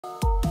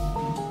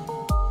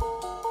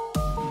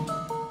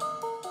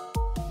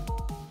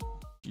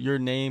your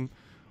name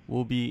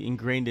will be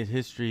ingrained in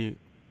history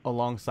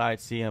alongside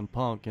CM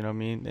Punk. You know what I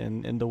mean?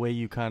 And the way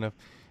you kind of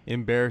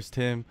embarrassed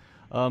him.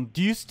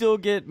 Do you still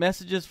get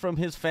messages from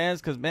his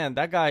fans? Because man,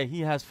 that guy,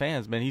 he has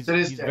fans, man. He's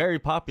very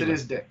popular.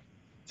 To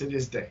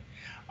this day.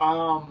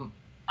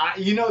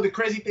 You know, the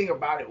crazy thing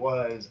about it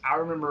was, I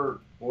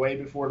remember way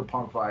before the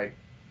Punk fight,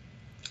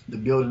 the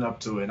building up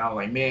to it, and I was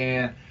like,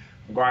 man,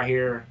 I'm going to go out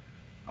here,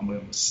 I'm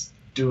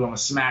gonna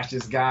smash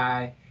this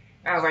guy.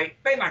 And I was like,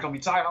 they're not gonna be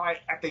talking.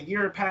 Like, at the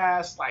year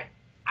passed, like,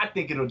 I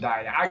think it'll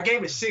die down. I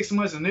gave it 6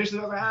 months initially.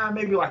 I was like,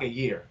 maybe like a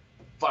year.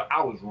 Fuck,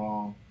 I was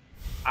wrong.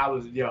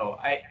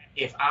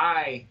 If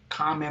I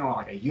comment on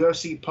like a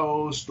UFC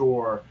post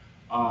or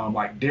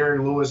like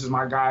Derek Lewis is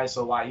my guy,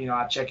 so like, you know,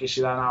 I check his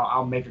shit out and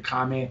I'll make a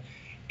comment,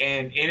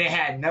 and it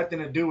had nothing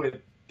to do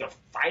with the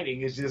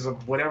fighting. It's just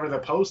whatever the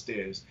post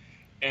is,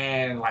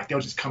 and like they'll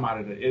just come out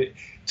of it.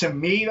 To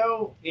me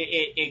though,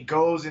 it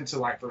goes into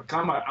like,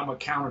 I'm a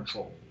counter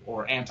troll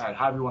or anti,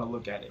 however you want to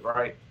look at it,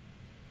 right?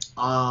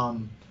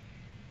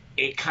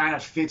 It kind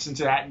of fits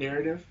into that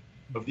narrative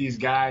of these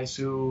guys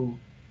who,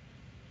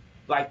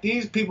 like,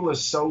 these people are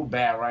so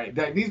bad, right?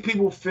 That these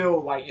people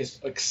feel like it's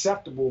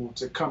acceptable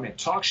to come and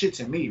talk shit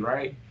to me,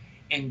 right?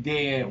 And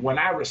then when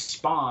I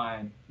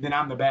respond, then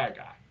I'm the bad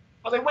guy.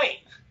 I was like, wait,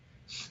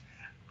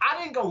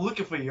 I didn't go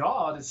looking for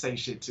y'all to say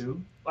shit to.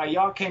 Like,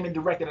 y'all came and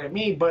directed at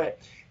me, but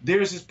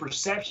there's this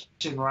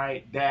perception,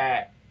 right,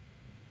 that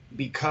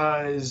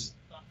because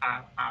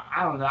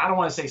I don't know, I don't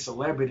want to say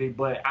celebrity,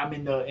 but I'm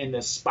in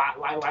the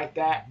spotlight like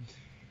that,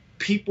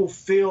 people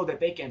feel that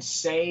they can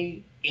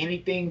say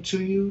anything to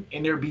you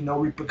and there be no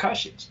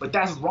repercussions. But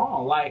that's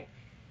wrong. Like,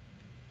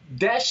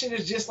 that shit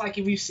is just like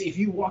if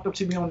you walked up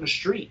to me on the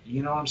street,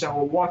 you know what I'm saying,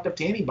 or walked up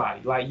to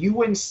anybody, like, you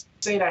wouldn't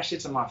say that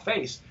shit to my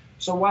face.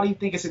 So why do you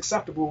think it's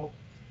acceptable,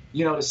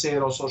 you know, to say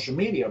it on social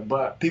media?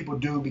 But people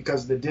do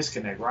because of the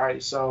disconnect,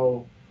 right?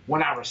 So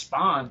when I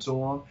respond to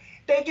them,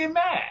 they get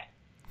mad.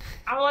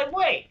 I'm like,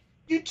 wait,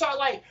 you talk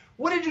like,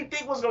 what did you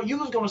think you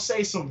was gonna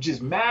say some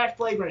just mad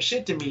flagrant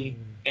shit to me,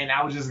 and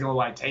I was just gonna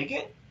like take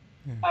it?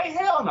 Like,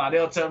 hell no.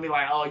 They'll tell me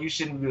like, oh, you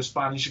shouldn't be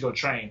responding, you should go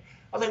train.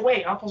 I was like,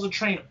 wait, I'm supposed to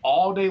train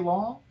all day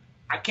long?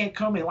 I can't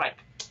come and like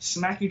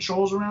smack you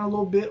trolls around a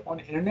little bit on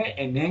the internet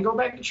and then go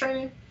back to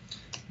training?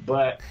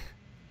 But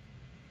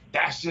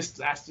that's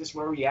just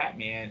where we at,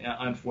 man,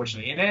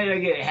 unfortunately. And then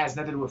again, it has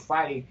nothing to do with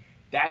fighting.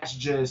 That's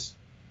just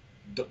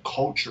the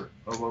culture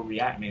of where we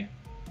at, man.